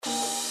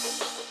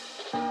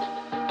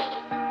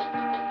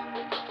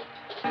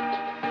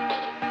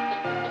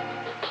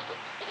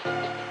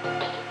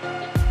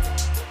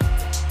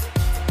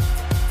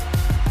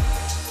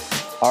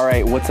All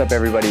right, what's up,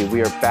 everybody? We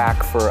are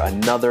back for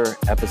another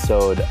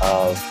episode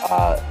of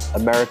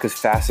America's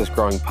fastest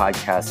growing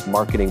podcast,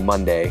 Marketing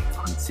Monday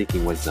on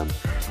Seeking Wisdom.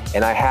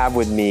 And I have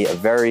with me a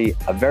very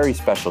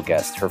special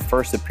guest, her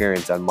first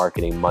appearance on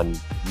Marketing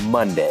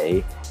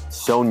Monday,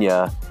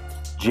 Sonia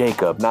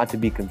Jacob, not to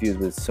be confused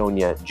with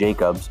Sonia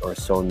Jacobs or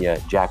Sonia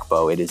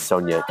Jackbo. It is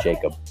Sonia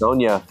Jacob.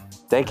 Sonia,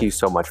 thank you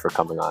so much for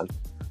coming on.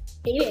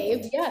 Hey,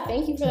 Dave. Yeah,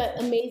 thank you for that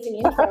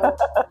amazing intro.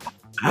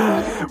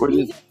 Which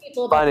is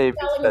funny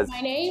because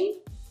my name.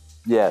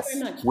 Yes, Thank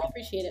you very much. I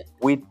appreciate it.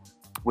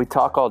 We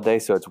talk all day,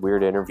 so it's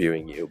weird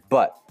interviewing you.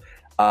 But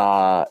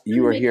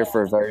you are here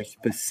for a very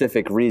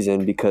specific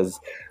reason because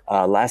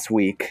last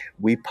week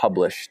we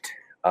published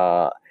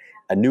a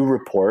new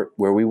report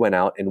where we went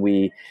out and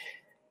we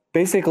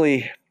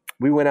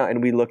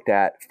looked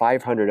at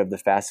 500 of the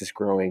fastest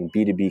growing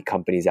B2B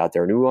companies out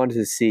there, and we wanted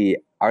to see,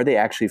 are they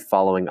actually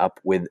following up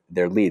with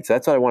their leads? So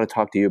that's what I want to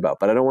talk to you about,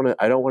 but I don't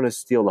want to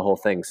steal the whole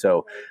thing.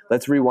 So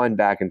let's rewind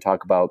back and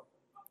talk about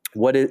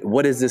what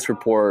is this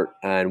report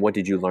and what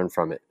did you learn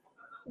from it?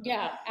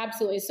 Yeah,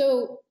 absolutely.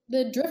 So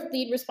the Drift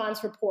Lead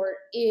Response Report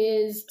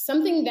is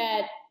something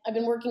that I've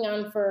been working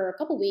on for a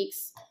couple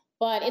weeks,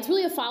 but it's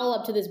really a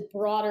follow-up to this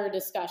broader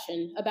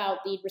discussion about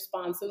lead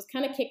response. So it was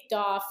kind of kicked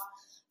off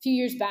a few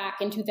years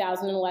back in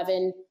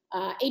 2011.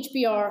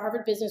 HBR,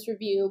 Harvard Business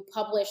Review,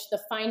 published the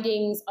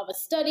findings of a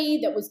study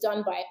that was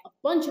done by a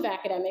bunch of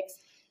academics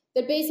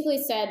that basically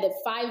said that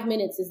 5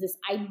 minutes is this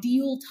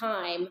ideal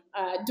time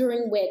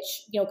during which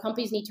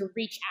companies need to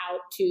reach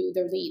out to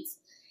their leads.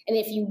 And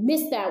if you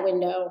miss that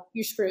window,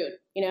 you're screwed.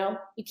 You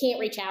can't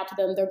reach out to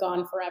them; they're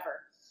gone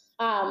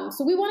forever.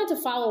 So we wanted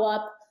to follow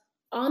up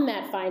on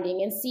that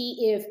finding and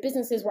see if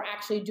businesses were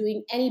actually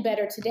doing any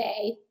better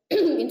today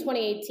in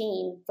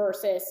 2018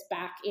 versus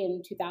back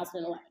in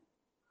 2011.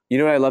 You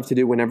know what I love to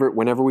do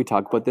whenever we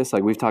talk about this,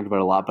 like we've talked about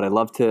it a lot, but I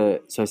love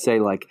to, so I say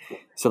like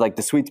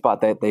the sweet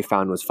spot that they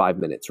found was 5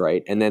 minutes,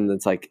 right? And then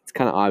it's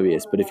kind of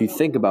obvious, but if you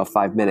think about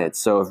 5 minutes,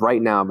 so if right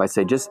now, if I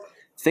say, just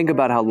think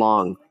about how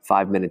long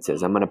 5 minutes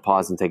is, I'm going to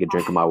pause and take a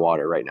drink of my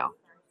water right now.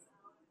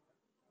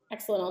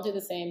 Excellent. I'll do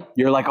the same.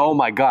 You're like, oh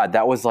my God,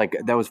 that was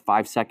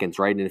 5 seconds,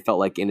 right? And it felt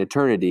like an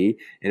eternity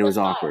and it was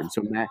awkward.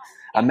 So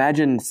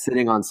imagine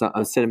sitting on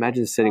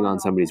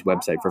somebody's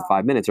website for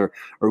 5 minutes or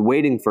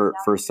waiting for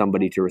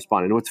somebody to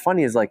respond. And what's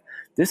funny is like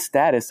this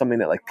stat is something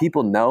that like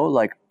people know,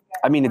 like,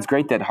 I mean, it's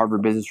great that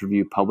Harvard Business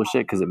Review published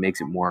it because it makes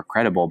it more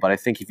credible. But I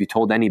think if you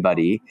told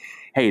anybody,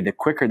 hey, the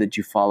quicker that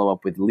you follow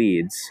up with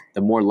leads,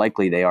 the more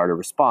likely they are to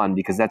respond,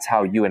 because that's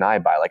how you and I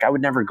buy. Like I would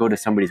never go to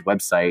somebody's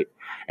website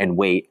and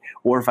wait,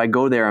 or if I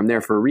go there, I'm there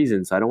for a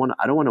reason. So I don't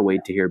want to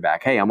wait to hear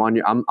back. Hey, I'm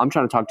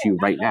trying to talk to you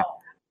right now.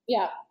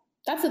 Yeah,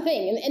 that's the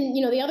thing. And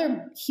the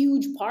other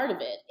huge part of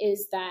it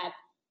is that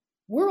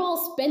we're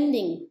all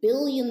spending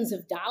billions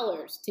of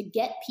dollars to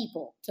get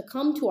people to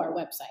come to our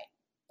website.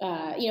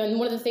 And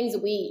one of the things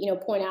that we,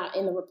 point out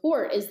in the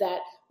report is that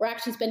we're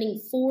actually spending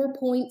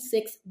 $4.6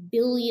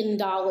 billion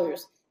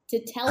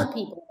to tell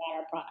people about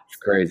our products. It's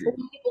crazy. When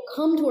people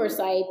come to our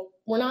site,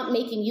 we're not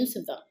making use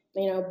of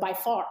them, by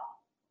far.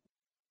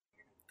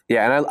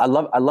 Yeah, and I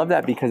love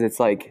that because it's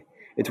like,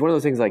 it's one of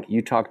those things like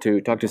you talk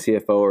to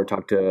CFO or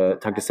talk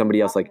to somebody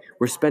else, like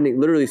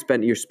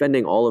you're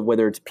spending all of,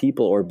 whether it's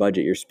people or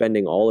budget, you're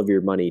spending all of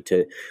your money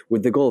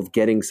with the goal of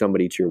getting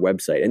somebody to your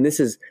website. And this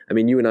is, I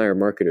mean, you and I are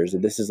marketers,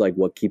 and this is like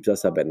what keeps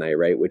us up at night,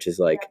 right? Which is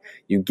like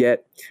we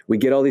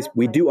get all these,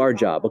 we do our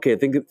job. Okay,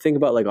 think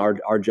about like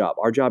our job.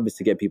 Our job is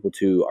to get people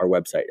to our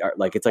website.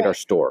 It's like our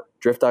store.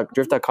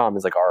 Drift.com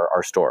is like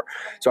our store.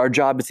 So our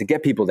job is to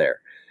get people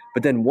there.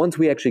 But then once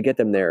we actually get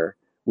them there,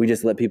 we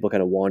just let people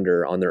kind of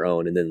wander on their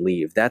own and then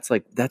leave. That's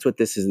what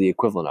this is the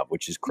equivalent of,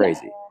 which is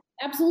crazy.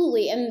 Yeah,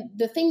 absolutely. And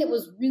the thing that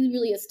was really,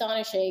 really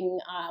astonishing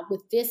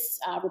with this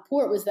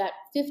report was that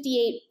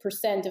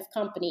 58% of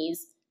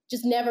companies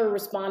just never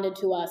responded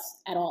to us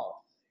at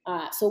all.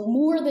 So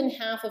more than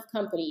half of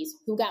companies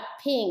who got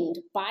pinged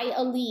by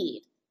a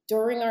lead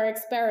during our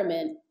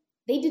experiment,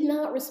 they did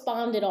not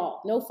respond at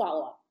all. No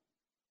follow-up.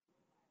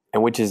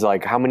 And which is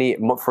like, how many,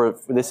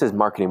 this is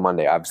Marketing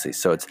Monday, obviously,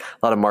 so it's a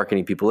lot of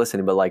marketing people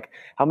listening, but like,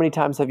 how many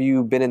times have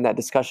you been in that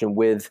discussion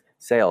with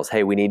sales?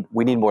 Hey, we need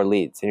more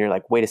leads. And you're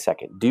like, wait a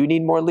second, do you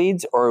need more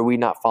leads, or are we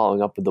not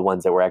following up with the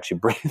ones that we're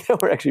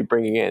actually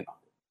bringing in?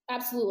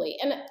 Absolutely.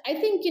 And I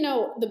think,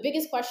 the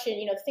biggest question,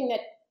 the thing that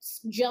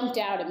jumped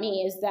out at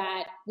me is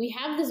that we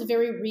have this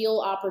very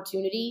real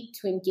opportunity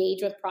to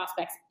engage with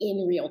prospects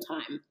in real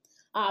time.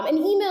 And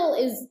email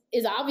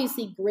is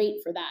obviously great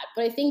for that,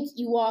 but I think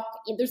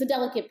there's a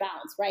delicate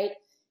balance, right?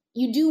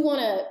 You do want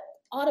to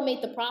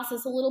automate the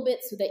process a little bit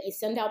so that you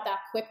send out that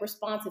quick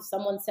response. If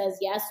someone says,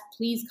 yes,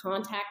 please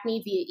contact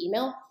me via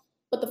email.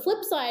 But the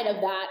flip side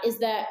of that is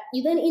that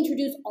you then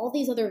introduce all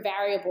these other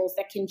variables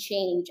that can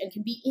change and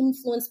can be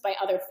influenced by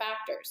other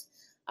factors.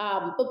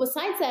 But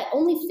besides that,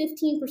 only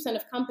 15%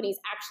 of companies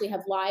actually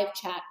have live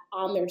chat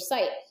on their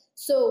site.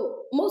 So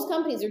most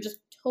companies are just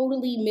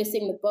totally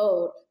missing the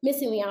boat,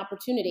 missing the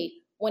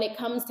opportunity when it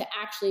comes to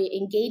actually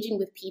engaging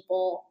with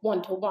people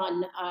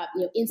one-to-one,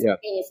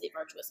 instantaneously,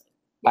 virtuously.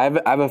 I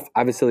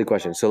have a silly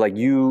question. So like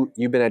you've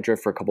been at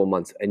Drift for a couple of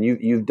months and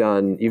you've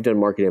done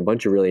marketing at a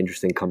bunch of really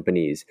interesting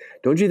companies.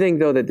 Don't you think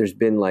though that there's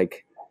been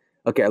like,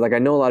 okay, like I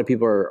know a lot of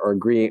people are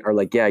agreeing, are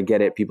like, yeah, I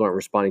get it. People aren't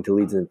responding to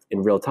leads in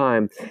real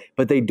time,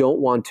 but they don't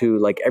want to,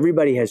 like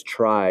everybody has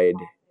tried,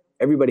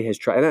 and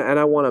I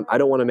don't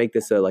want to make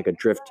this like a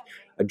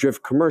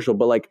Drift commercial,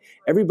 but like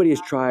everybody has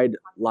tried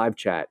live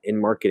chat in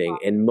marketing,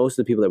 and most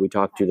of the people that we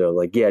talk to, they're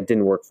like, yeah, it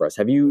didn't work for us.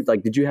 Did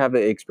you have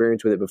an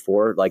experience with it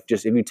before? Like,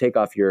 just if you take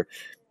off your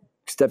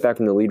step back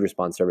from the lead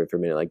response survey for a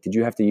minute, like, did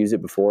you have to use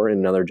it before in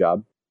another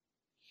job?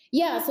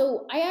 Yeah,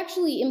 so I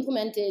actually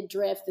implemented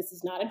Drift. This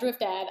is not a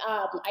Drift ad.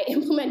 I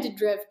implemented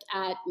Drift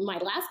at my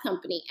last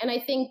company, and I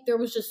think there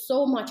was just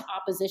so much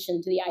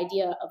opposition to the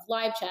idea of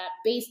live chat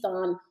based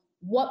on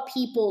what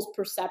people's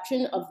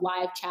perception of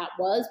live chat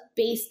was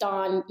based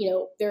on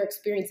their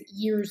experience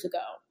years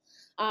ago.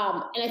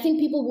 And I think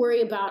people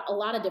worry about a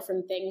lot of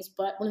different things,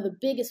 but one of the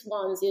biggest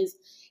ones is,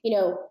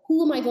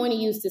 who am I going to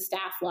use to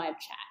staff live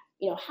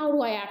chat? How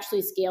do I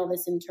actually scale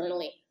this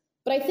internally?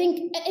 But I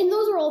think, and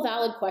those are all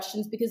valid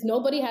questions because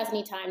nobody has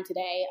any time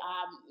today.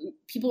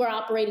 People are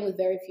operating with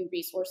very few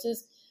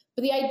resources.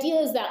 But the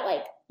idea is that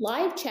like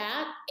live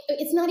chat,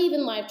 it's not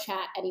even live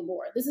chat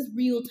anymore. This is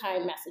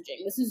real-time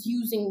messaging. This is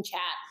using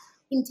chat,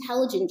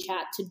 intelligent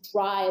chat to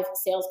drive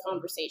sales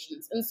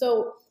conversations. And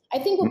so I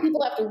think what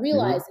people have to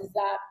realize is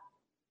that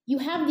you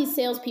have these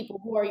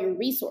salespeople who are your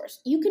resource.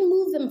 You can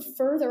move them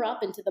further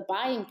up into the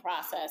buying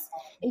process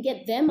and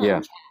get them on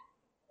chat.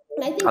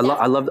 And I think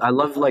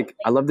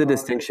I love the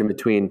distinction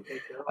between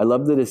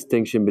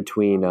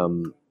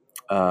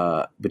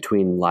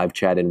between live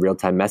chat and real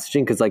time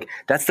messaging, because like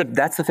that's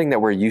the thing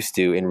that we're used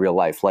to in real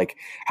life. Like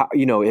how,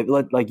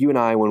 like you and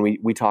I when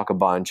we talk a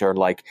bunch, or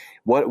like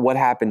what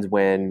happens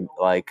when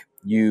like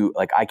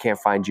I can't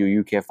find you,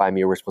 you can't find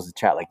me, or we're supposed to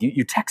chat. Like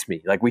you text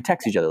me, like we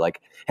text each other,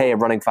 like, hey, I'm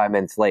running 5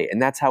 minutes late, and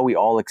that's how we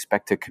all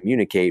expect to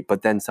communicate.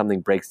 But then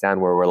something breaks down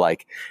where we're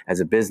like, as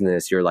a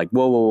business, you're like,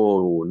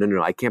 whoa,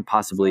 no, I can't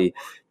possibly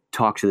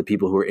talk to the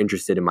people who are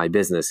interested in my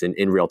business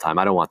in real time.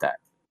 I don't want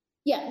that.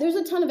 Yeah, there's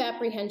a ton of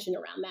apprehension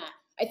around that.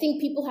 I think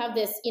people have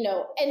this,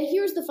 and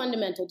here's the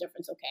fundamental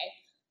difference, okay?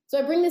 So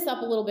I bring this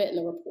up a little bit in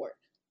the report.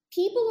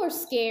 People are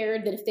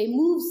scared that if they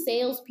move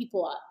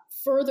salespeople up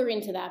further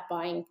into that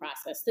buying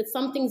process, that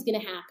something's going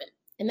to happen.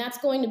 And that's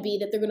going to be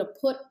that they're going to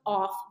put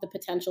off the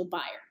potential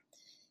buyer.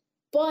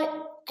 But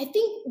I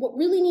think what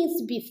really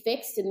needs to be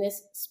fixed in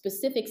this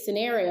specific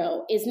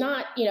scenario is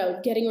not,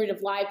 getting rid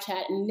of live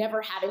chat and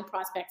never having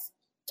prospects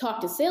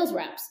talk to sales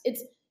reps.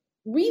 It's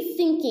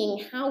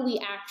rethinking how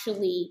we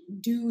actually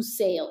do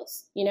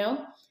sales, And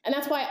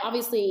that's why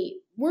obviously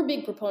we're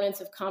big proponents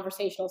of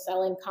conversational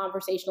selling,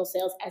 conversational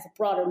sales as a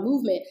broader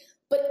movement.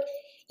 But,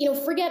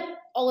 forget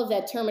all of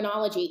that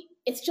terminology.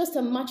 It's just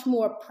a much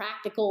more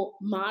practical,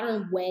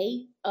 modern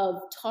way of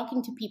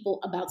talking to people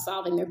about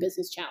solving their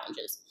business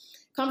challenges.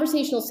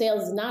 Conversational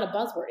sales is not a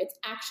buzzword. It's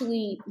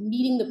actually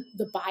meeting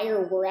the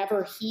buyer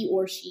wherever he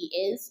or she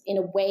is in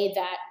a way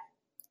that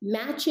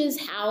matches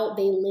how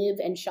they live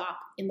and shop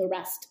in the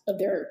rest of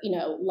their,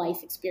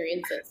 life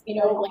experiences.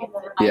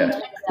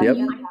 To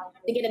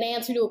get an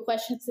answer to a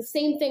question. It's the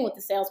same thing with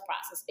the sales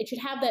process. It should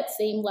have that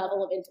same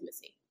level of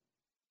intimacy.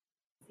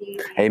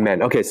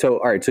 Amen. Okay, so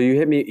all right, so you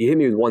hit me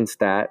with one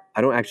stat.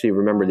 I don't actually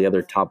remember the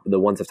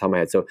ones off the top of my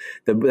head. So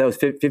that was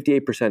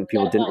 58%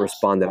 people didn't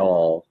respond at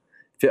all.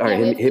 All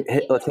right,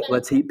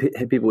 let's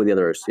hit people with the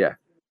others. Yeah.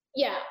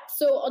 Yeah.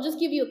 So I'll just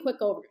give you a quick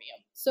overview.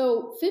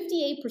 So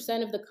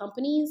 58% of the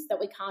companies that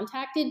we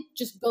contacted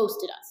just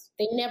ghosted us.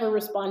 They never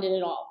responded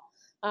at all,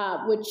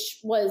 which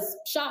was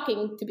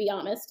shocking, to be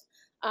honest.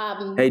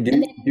 Hey,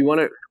 do you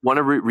want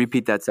to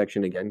repeat that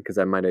section again? Because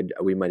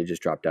we might have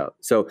just dropped out.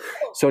 So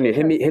Sonia,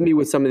 hit me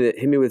with some of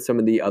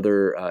the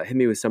other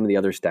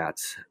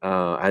stats.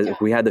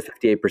 We had the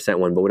 58%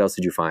 one, but what else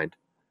did you find?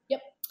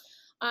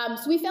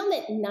 So we found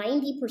that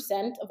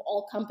 90% of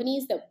all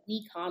companies that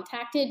we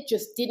contacted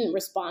just didn't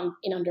respond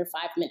in under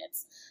 5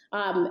 minutes.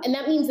 And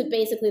that means that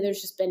basically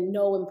there's just been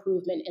no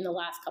improvement in the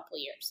last couple of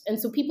years.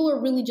 And so people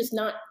are really just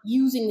not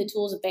using the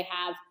tools that they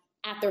have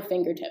at their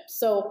fingertips.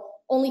 So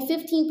only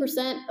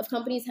 15% of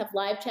companies have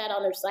live chat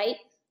on their site.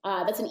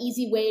 That's an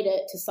easy way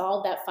to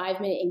solve that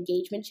 5-minute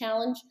engagement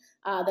challenge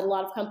that a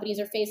lot of companies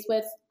are faced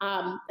with.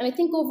 And I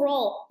think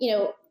overall,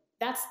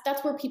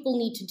 that's where people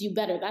need to do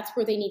better. That's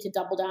where they need to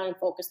double down and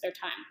focus their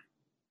time.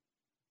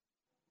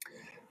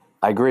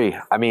 I agree.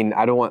 I mean,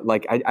 I don't want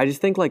I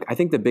just think I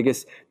think the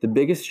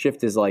biggest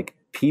shift is like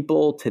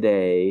people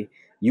today,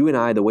 you and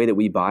I, the way that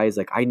we buy is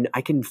like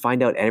I can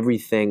find out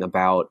everything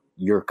about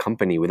your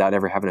company without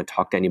ever having to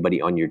talk to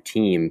anybody on your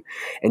team.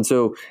 And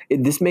so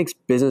this makes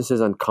businesses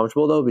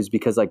uncomfortable though, is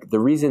because like the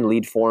reason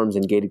lead forms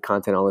and gated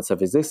content, all that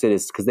stuff existed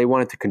is because they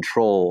wanted to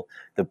control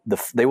the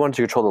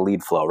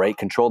lead flow, right?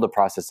 Control the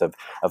process of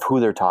who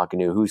they're talking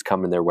to, who's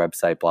coming to their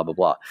website, blah, blah,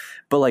 blah.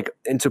 But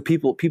and so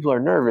people are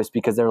nervous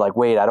because they're like,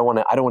 wait, I don't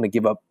want to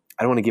give up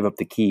want to give up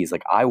the keys.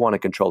 Like, I want to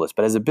control this.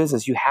 But as a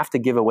business, you have to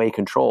give away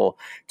control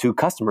to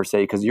customers,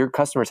 say, because your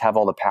customers have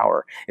all the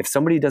power. If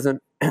somebody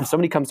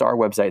comes to our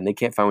website and they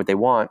can't find what they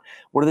want,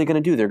 what are they going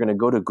to do? They're going to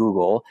go to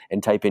Google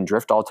and type in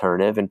Drift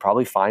Alternative and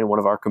probably find one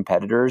of our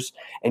competitors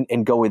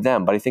and go with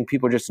them. But I think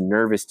people are just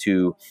nervous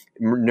to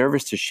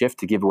shift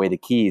to give away the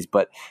keys.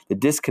 But the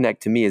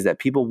disconnect to me is that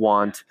people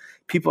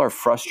are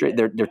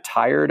frustrated. They're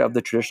tired of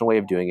the traditional way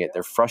of doing it.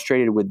 They're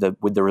frustrated with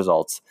the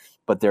results,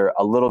 but they're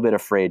a little bit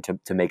afraid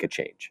to make a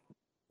change.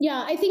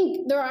 Yeah, I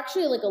think there are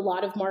actually like a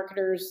lot of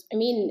marketers. I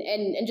mean,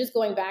 and just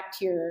going back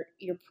to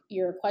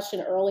your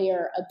question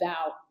earlier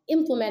about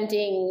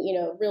implementing,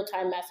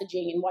 real-time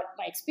messaging and what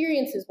my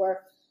experiences were,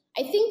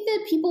 I think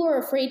that people are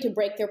afraid to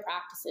break their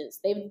practices.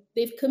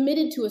 They've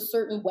committed to a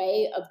certain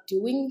way of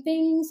doing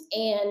things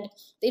and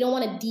they don't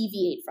want to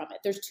deviate from it.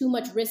 There's too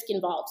much risk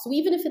involved. So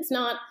even if it's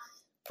not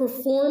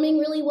performing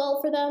really well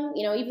for them,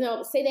 even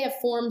though, say they have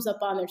forms up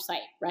on their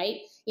site, right?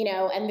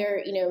 And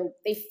they're,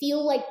 they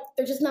feel like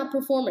they're just not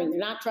performing. They're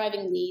not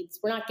driving leads.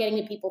 We're not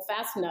getting to people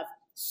fast enough.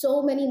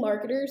 So many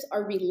marketers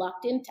are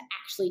reluctant to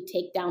actually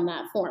take down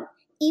that form,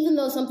 even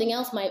though something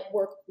else might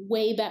work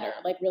way better,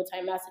 like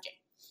real-time messaging.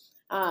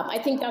 I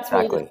think that's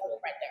really the point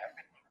right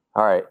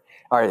there.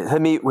 All right. Hit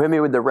me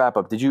with the wrap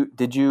up. Did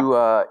you?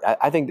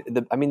 I think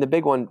the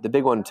big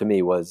one to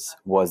me was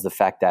the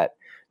fact that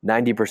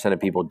 90% of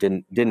people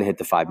didn't hit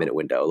the 5-minute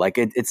window. Like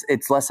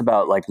it's less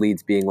about like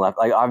leads being left.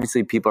 Like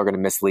obviously people are going to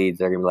miss leads,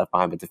 they're going to be left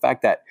behind. But the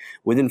fact that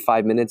within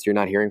 5 minutes you're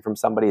not hearing from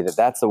somebody,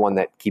 that's the one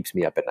that keeps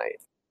me up at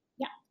night.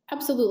 Yeah,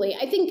 absolutely.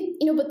 I think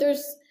but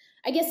there's,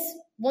 I guess,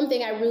 one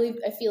thing I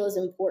feel is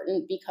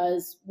important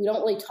because we don't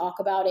really talk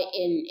about it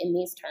in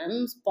these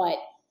terms, but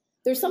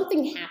there's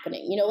something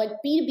happening. Like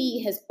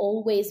B2B has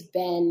always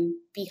been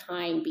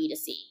behind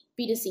B2C.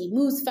 B2C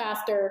moves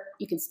faster,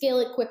 you can scale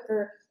it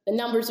quicker, the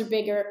numbers are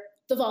bigger,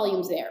 the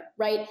volume's there,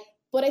 right?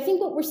 But I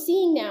think what we're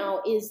seeing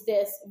now is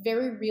this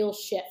very real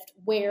shift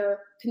where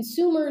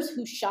consumers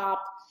who shop,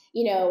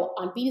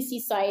 on B2C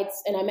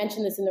sites, and I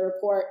mentioned this in the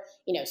report,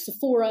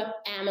 Sephora,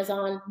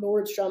 Amazon,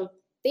 Nordstrom,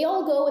 they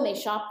all go and they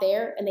shop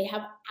there and they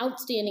have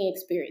outstanding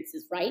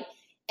experiences, right?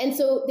 And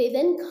so they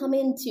then come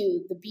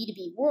into the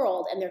B2B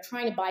world and they're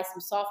trying to buy some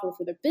software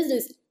for their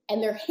business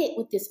and they're hit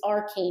with this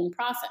arcane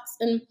process.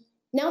 And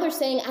now they're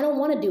saying, I don't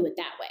want to do it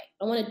that way.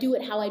 I want to do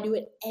it how I do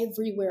it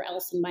everywhere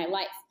else in my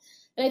life.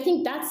 And I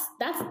think that's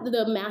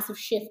the massive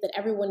shift that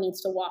everyone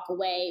needs to walk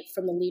away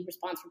from the lead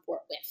response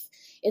report with.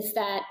 It's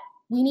that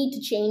we need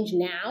to change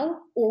now,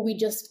 or we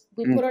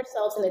put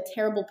ourselves in a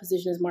terrible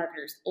position as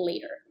marketers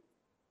later.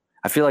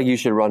 I feel like you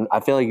should run. I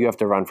feel like you have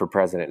to run for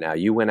president now.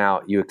 You went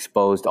out, you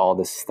exposed all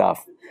this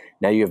stuff.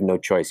 Now you have no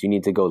choice. You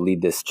need to go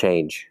lead this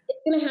change. It's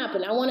going to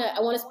happen. I want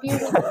to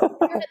spearhead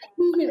the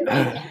movement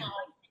right now.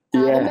 The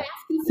mass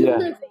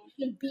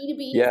consumerization of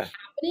B2B is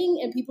happening,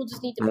 and people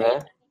just need to pay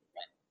attention.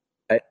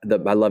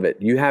 I love it.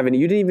 You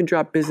didn't even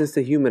drop business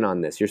to human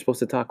on this. You're supposed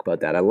to talk about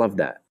that. I love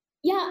that.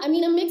 Yeah, I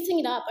mean, I'm mixing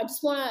it up. I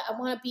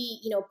want to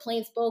be,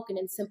 plain spoken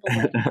and simple.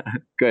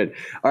 Good.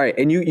 All right.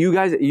 And you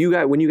guys,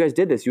 when you guys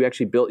did this, you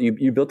actually built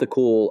a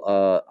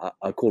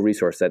cool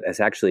resource that has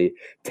actually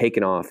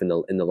taken off in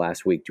the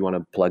last week. Do you want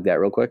to plug that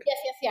real quick?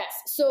 Yes.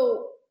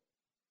 So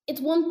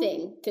it's one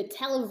thing to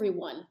tell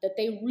everyone that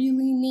they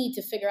really need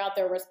to figure out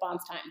their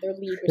response time, their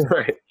lead response.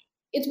 Right.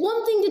 It's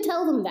one thing to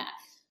tell them that.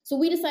 So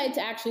we decided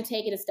to actually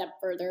take it a step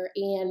further,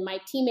 and my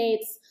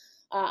teammates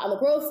on the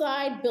growth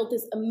side built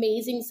this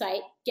amazing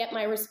site,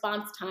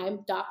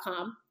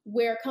 getmyresponsetime.com,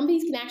 where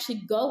companies can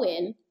actually go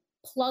in,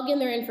 plug in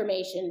their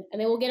information,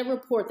 and they will get a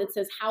report that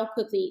says how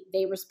quickly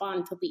they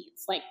respond to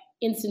leads, like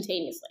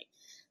instantaneously.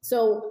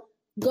 So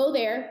go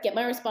there,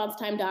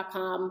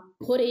 getmyresponsetime.com,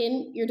 put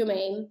in your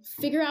domain,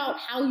 figure out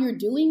how you're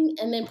doing,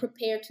 and then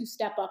prepare to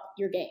step up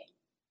your game.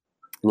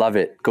 Love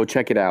it. Go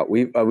check it out.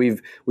 We've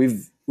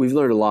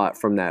learned a lot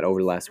from that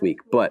over the last week.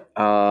 But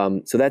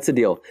so that's the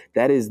deal.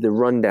 That is the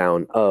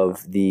rundown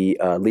of the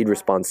lead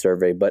response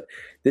survey. But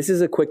this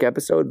is a quick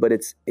episode, but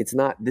it's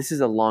not. This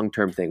is a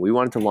long-term thing. We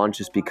wanted to launch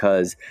this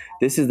because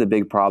this is the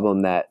big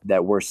problem that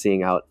we're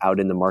seeing out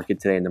in the market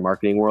today, in the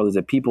marketing world, is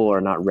that people are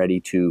not ready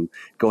to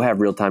go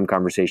have real-time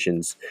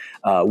conversations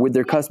with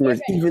their customers,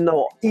 even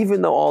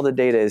though all the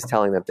data is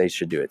telling them they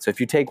should do it. So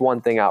if you take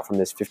one thing out from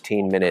this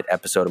 15-minute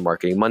episode of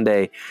Marketing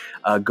Monday,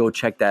 go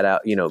check that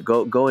out.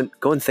 Go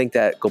and think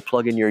that. Go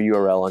plug in your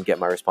URL on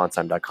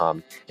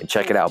getmyresponsetime.com and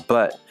check it out.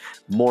 But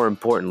more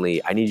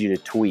importantly, I need you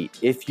to tweet.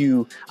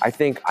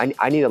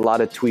 I need a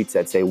lot of tweets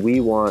that say, we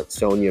want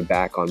Sonia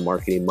back on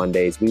Marketing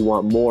Mondays. We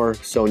want more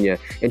Sonia.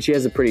 And she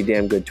has a pretty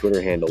damn good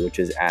Twitter handle, which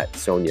is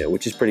 @Sonia,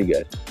 which is pretty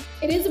good.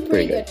 It is a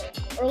pretty good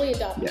early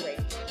adopter rate.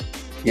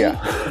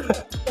 Yeah.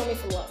 Show me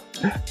some love.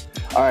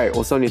 All right.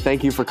 Well, Sonia,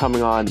 thank you for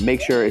coming on.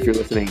 Make sure if you're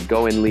listening,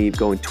 go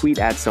and tweet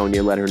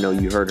 @Sonia. Let her know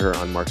you heard her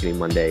on Marketing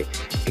Monday,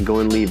 and go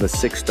and leave a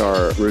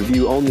 6-star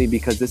review only,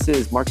 because this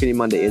is Marketing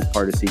Monday is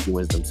part of Seeking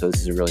Wisdom. So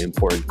this is a really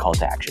important call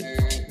to action.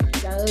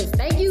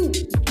 Thank you.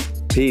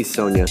 Peace,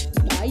 Sonia.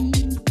 Bye.